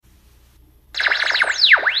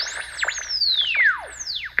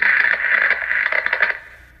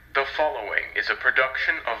is a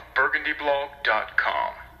production of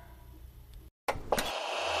BurgundyBlog.com.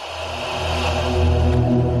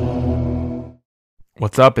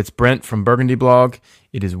 What's up? It's Brent from Burgundy Blog.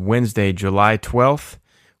 It is Wednesday, July 12th.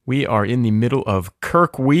 We are in the middle of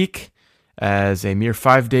Kirk Week as a mere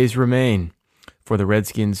 5 days remain for the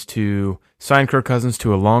Redskins to sign Kirk Cousins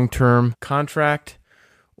to a long-term contract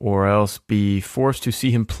or else be forced to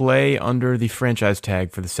see him play under the franchise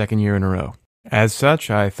tag for the second year in a row. As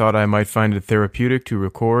such, I thought I might find it therapeutic to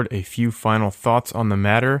record a few final thoughts on the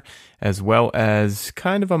matter, as well as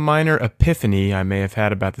kind of a minor epiphany I may have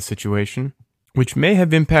had about the situation, which may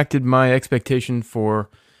have impacted my expectation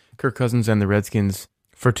for Kirk Cousins and the Redskins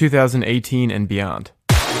for 2018 and beyond.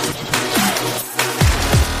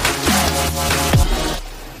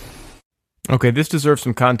 Okay, this deserves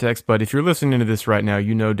some context, but if you're listening to this right now,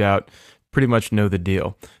 you no doubt pretty much know the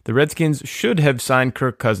deal. The Redskins should have signed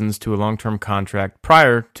Kirk Cousins to a long-term contract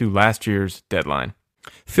prior to last year's deadline.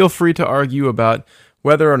 Feel free to argue about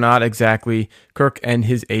whether or not exactly Kirk and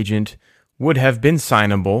his agent would have been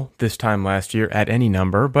signable this time last year at any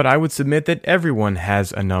number, but I would submit that everyone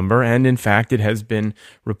has a number, and in fact it has been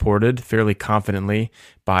reported fairly confidently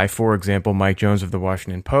by, for example, Mike Jones of the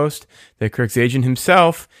Washington Post, that Kirk's agent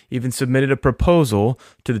himself even submitted a proposal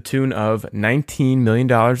to the tune of $19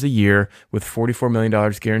 million a year with $44 million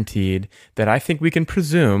guaranteed that I think we can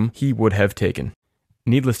presume he would have taken.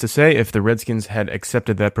 Needless to say, if the Redskins had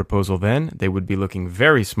accepted that proposal then, they would be looking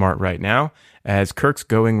very smart right now, as Kirk's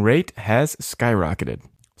going rate has skyrocketed.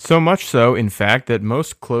 So much so, in fact, that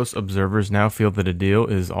most close observers now feel that a deal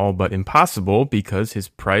is all but impossible because his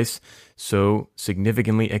price so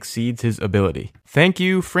significantly exceeds his ability. Thank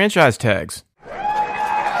you, franchise tags.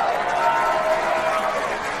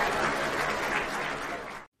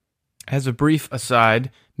 As a brief aside,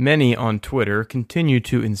 many on Twitter continue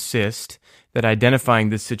to insist that identifying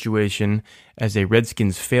this situation as a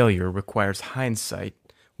Redskins failure requires hindsight,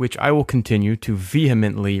 which I will continue to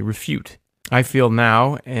vehemently refute. I feel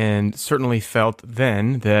now, and certainly felt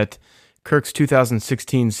then, that Kirk's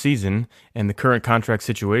 2016 season and the current contract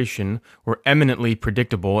situation were eminently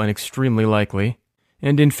predictable and extremely likely.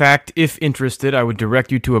 And in fact, if interested, I would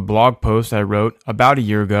direct you to a blog post I wrote about a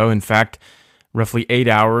year ago, in fact, roughly 8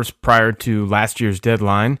 hours prior to last year's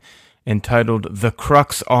deadline, entitled The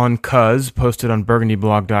Crux on Cuz, posted on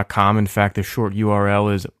burgundyblog.com. In fact, the short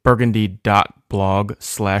URL is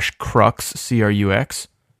burgundy.blog/crux, C-R-U-X.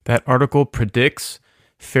 That article predicts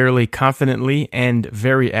fairly confidently and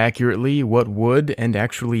very accurately what would and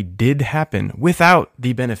actually did happen without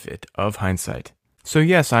the benefit of hindsight. So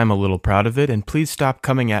yes, I'm a little proud of it, and please stop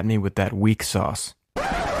coming at me with that weak sauce.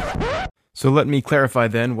 So let me clarify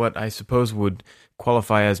then what I suppose would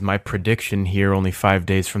qualify as my prediction here only 5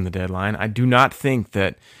 days from the deadline. I do not think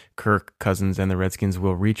that Kirk Cousins and the Redskins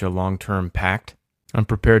will reach a long-term pact. I'm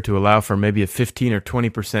prepared to allow for maybe a 15 or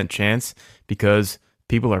 20% chance because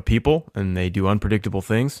people are people and they do unpredictable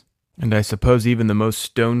things. And I suppose even the most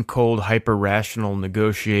stone-cold, hyper-rational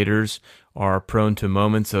negotiators are prone to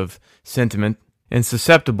moments of sentiment and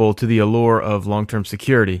susceptible to the allure of long-term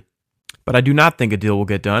security. But I do not think a deal will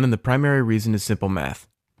get done, and the primary reason is simple math.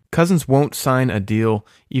 Cousins won't sign a deal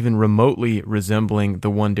even remotely resembling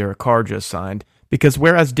the one Derek Carr just signed, because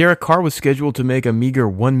whereas Derek Carr was scheduled to make a meager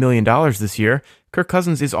 $1 million this year, Kirk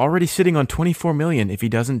Cousins is already sitting on $24 million if he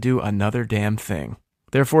doesn't do another damn thing.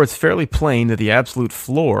 Therefore, it's fairly plain that the absolute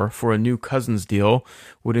floor for a new Cousins deal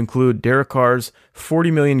would include Derek Carr's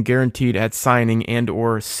 $40 million guaranteed at signing and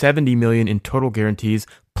or $70 million in total guarantees,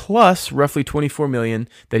 plus roughly $24 million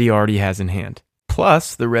that he already has in hand.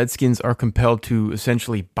 Plus, the Redskins are compelled to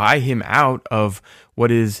essentially buy him out of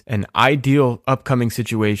what is an ideal upcoming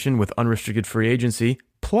situation with unrestricted free agency.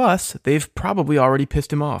 Plus, they've probably already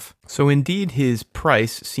pissed him off. So indeed, his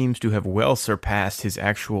price seems to have well surpassed his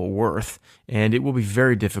actual worth, and it will be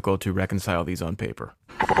very difficult to reconcile these on paper.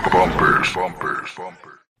 Bumpers.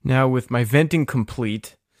 Now, with my venting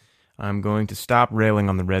complete, I'm going to stop railing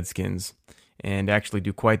on the Redskins and actually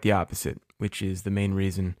do quite the opposite, which is the main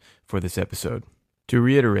reason for this episode. To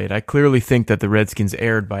reiterate, I clearly think that the Redskins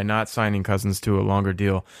erred by not signing Cousins to a longer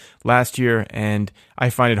deal last year, and I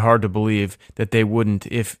find it hard to believe that they wouldn't,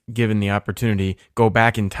 if given the opportunity, go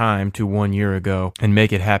back in time to 1 year ago and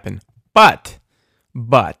make it happen. But,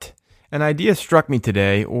 an idea struck me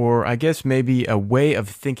today, or I guess maybe a way of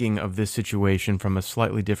thinking of this situation from a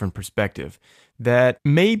slightly different perspective, that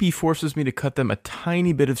maybe forces me to cut them a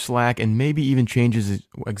tiny bit of slack and maybe even changes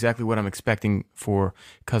exactly what I'm expecting for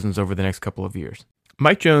Cousins over the next couple of years.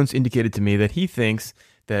 Mike Jones indicated to me that he thinks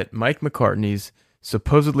that Mike McCartney's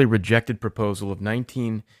supposedly rejected proposal of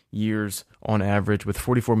 19 years on average with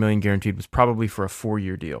 $44 million guaranteed was probably for a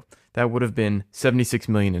 4-year deal. That would have been $76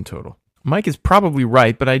 million in total. Mike is probably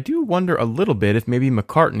right, but I do wonder a little bit if maybe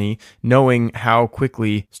McCartney, knowing how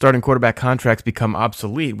quickly starting quarterback contracts become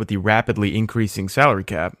obsolete with the rapidly increasing salary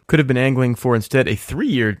cap, could have been angling for instead a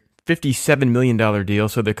 3-year $57 million deal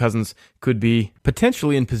so that Cousins could be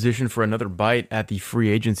potentially in position for another bite at the free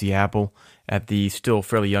agency apple at the still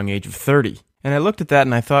fairly young age of 30. And I looked at that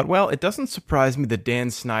and I thought, well, it doesn't surprise me that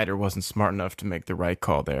Dan Snyder wasn't smart enough to make the right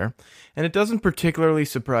call there. And it doesn't particularly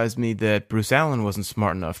surprise me that Bruce Allen wasn't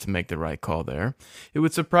smart enough to make the right call there. It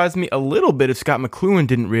would surprise me a little bit if Scott McCloughan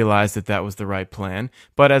didn't realize that that was the right plan.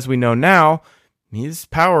 But as we know now, his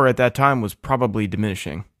power at that time was probably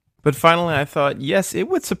diminishing. But finally, I thought, yes, it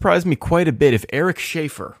would surprise me quite a bit if Eric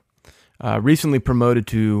Schaffer, recently promoted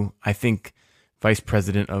to, I think, Vice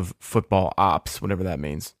President of Football Ops, whatever that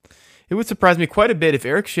means. It would surprise me quite a bit if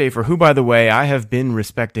Eric Schaffer, who, by the way, I have been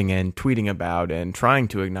respecting and tweeting about and trying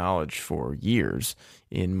to acknowledge for years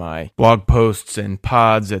in my blog posts and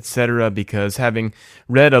pods, etc., because having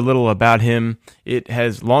read a little about him, it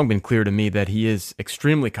has long been clear to me that he is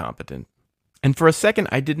extremely competent. And for a second,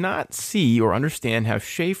 I did not see or understand how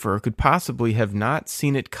Schaffer could possibly have not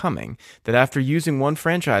seen it coming, that after using one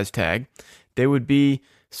franchise tag, they would be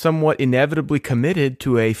somewhat inevitably committed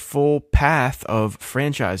to a full path of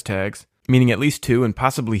franchise tags, meaning at least 2 and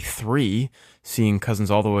possibly 3, seeing Cousins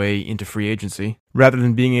all the way into free agency, rather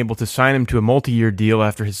than being able to sign him to a multi-year deal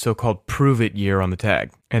after his so-called prove-it year on the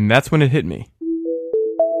tag. And that's when it hit me.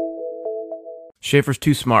 Schaffer's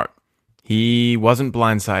too smart. He wasn't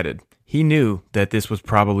blindsided. He knew that this was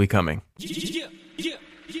probably coming.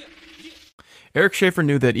 Eric Schaffer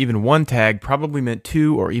knew that even one tag probably meant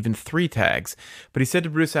 2 or even 3 tags, but he said to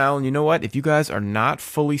Bruce Allen, you know what, if you guys are not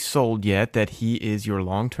fully sold yet that he is your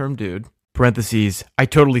long-term dude, parentheses, I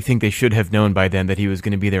totally think they should have known by then that he was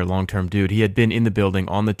going to be their long-term dude. He had been in the building,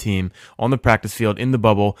 on the team, on the practice field, in the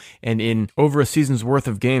bubble, and in over a season's worth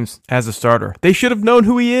of games as a starter. They should have known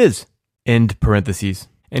who he is. End parentheses.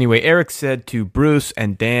 Anyway, Eric said to Bruce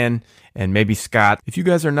and Dan and maybe Scott, if you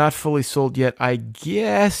guys are not fully sold yet, I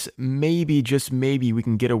guess maybe, just maybe, we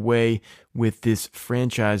can get away with this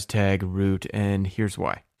franchise tag route, and here's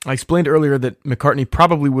why. I explained earlier that McCartney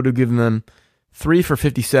probably would have given them 3 for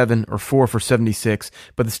 57 or 4 for 76,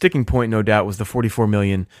 but the sticking point, no doubt, was the $44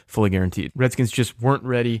 million fully guaranteed. Redskins just weren't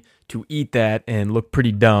ready to eat that and look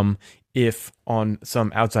pretty dumb if, on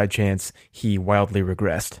some outside chance, he wildly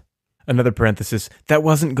regressed. Another parenthesis, that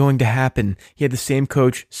wasn't going to happen. He had the same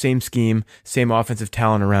coach, same scheme, same offensive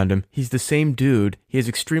talent around him. He's the same dude. He has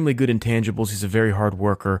extremely good intangibles. He's a very hard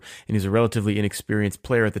worker, and he's a relatively inexperienced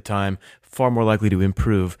player at the time, far more likely to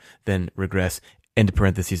improve than regress. End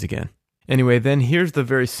parentheses again. Anyway, then here's the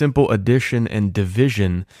very simple addition and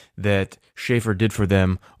division that Schaffer did for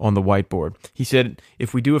them on the whiteboard. He said,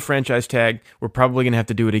 if we do a franchise tag, we're probably going to have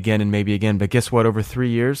to do it again and maybe again. But guess what? Over 3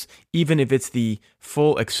 years, even if it's the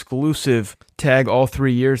full exclusive tag all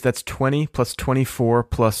 3 years, that's 20 plus 24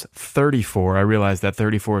 plus 34. I realize that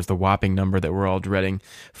 34 is the whopping number that we're all dreading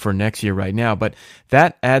for next year right now. But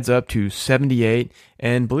that adds up to 78.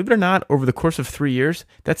 And believe it or not, over the course of 3 years,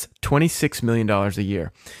 that's $26 million a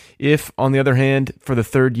year. If, on the other hand, for the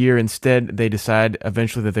third year instead, they decide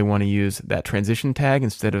eventually that they want to use that transition tag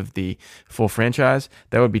instead of the full franchise,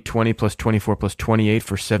 that would be 20 plus 24 plus 28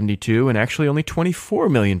 for 72, and actually only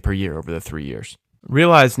 $24 million per year over the 3 years.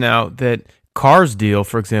 Realize now that Carr's deal,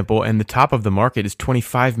 for example, and the top of the market is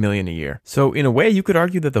 $25 million a year. So in a way, you could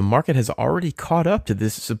argue that the market has already caught up to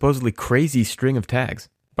this supposedly crazy string of tags.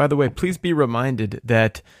 By the way, please be reminded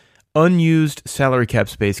that unused salary cap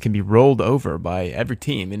space can be rolled over by every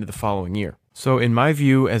team into the following year. So in my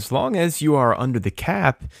view, as long as you are under the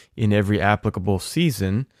cap in every applicable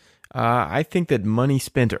season, I think that money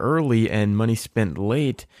spent early and money spent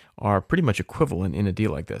late are pretty much equivalent in a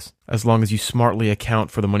deal like this, as long as you smartly account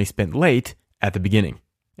for the money spent late at the beginning.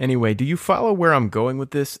 Anyway, do you follow where I'm going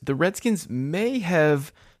with this? The Redskins may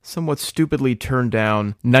have somewhat stupidly turned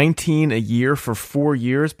down 19 a year for 4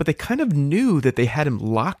 years, but they kind of knew that they had him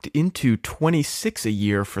locked into 26 a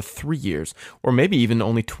year for 3 years, or maybe even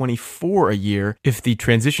only 24 a year if the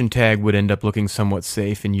transition tag would end up looking somewhat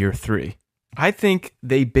safe in year 3. I think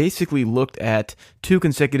they basically looked at 2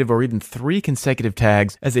 consecutive or even 3 consecutive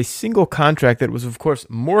tags as a single contract that was, of course,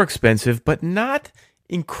 more expensive, but not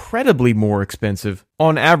incredibly more expensive,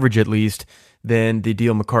 on average at least, than the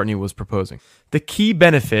deal McCartney was proposing. The key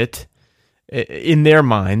benefit, in their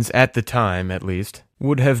minds, at the time at least,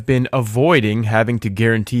 would have been avoiding having to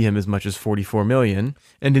guarantee him as much as $44 million,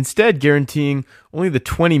 and instead guaranteeing only the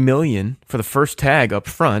 $20 million for the first tag up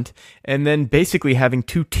front, and then basically having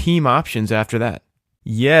 2 team options after that.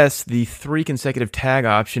 Yes, the 3 consecutive tag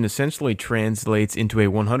option essentially translates into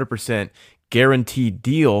a 100% guaranteed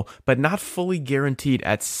deal, but not fully guaranteed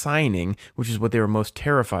at signing, which is what they were most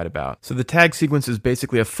terrified about. So the tag sequence is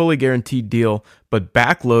basically a fully guaranteed deal, but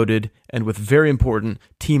backloaded and with very important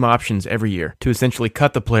team options every year to essentially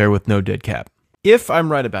cut the player with no dead cap. If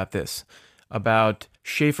I'm right about this, about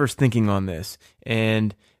Schaefer's thinking on this,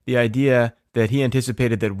 and the idea that he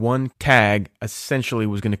anticipated that 1 tag essentially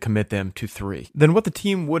was going to commit them to 3. Then what the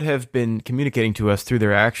team would have been communicating to us through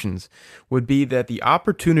their actions would be that the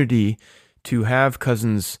opportunity to have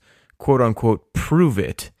Cousins, quote-unquote, prove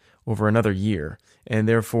it over another year, and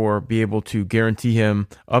therefore be able to guarantee him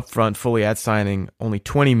upfront fully at signing only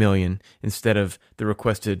 $20 million instead of the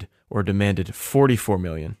requested or demanded $44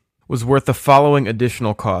 million, was worth the following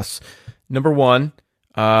additional costs. Number 1,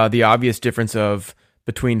 the obvious difference of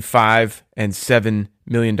between $5 and $7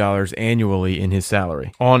 million annually in his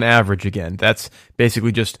salary. On average, again, that's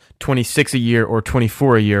basically just 26 a year or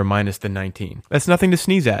 24 a year minus the 19. That's nothing to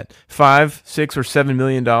sneeze at. $5, $6, or $7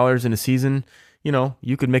 million in a season,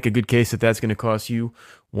 you could make a good case that that's going to cost you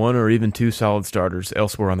 1 or even 2 solid starters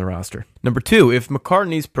elsewhere on the roster. Number 2, if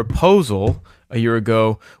McCartney's proposal a year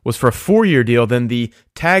ago was for a 4-year deal, then the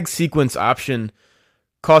tag sequence option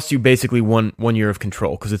costs you basically one year of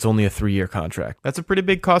control because it's only a 3-year contract. That's a pretty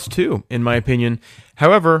big cost too, in my opinion.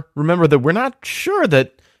 However, remember that we're not sure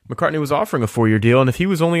that McCartney was offering a 4-year deal, and if he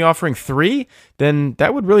was only offering 3, then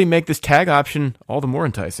that would really make this tag option all the more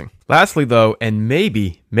enticing. Lastly, though, and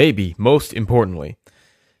maybe most importantly,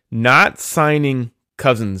 not signing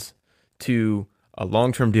Cousins to a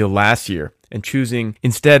long-term deal last year and choosing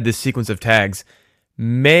instead this sequence of tags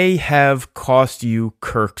may have cost you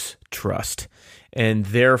Kirk's trust, and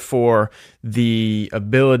therefore the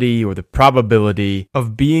ability or the probability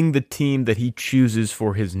of being the team that he chooses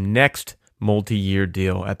for his next multi-year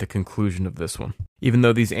deal at the conclusion of this one. Even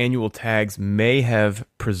though these annual tags may have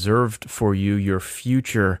preserved for you your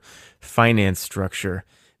future finance structure,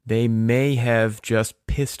 they may have just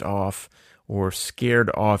pissed off or scared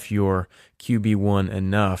off your QB1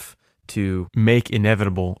 enough to make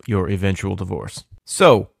inevitable your eventual divorce.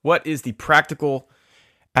 So, what is the practical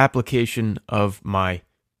application of my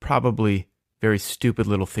probably very stupid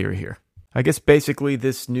little theory here? I guess basically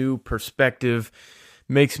this new perspective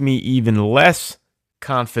makes me even less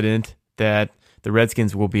confident that the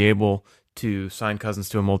Redskins will be able to sign Cousins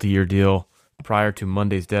to a multi-year deal prior to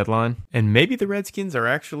Monday's deadline. And maybe the Redskins are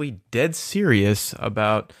actually dead serious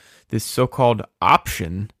about this so-called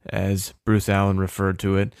option, as Bruce Allen referred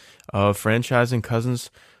to it, of franchising Cousins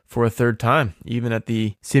for a 3rd time, even at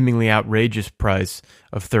the seemingly outrageous price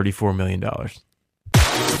of $34 million. You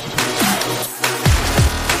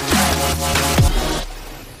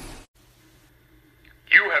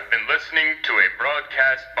have been listening to a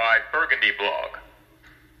broadcast by Burgundy Blog.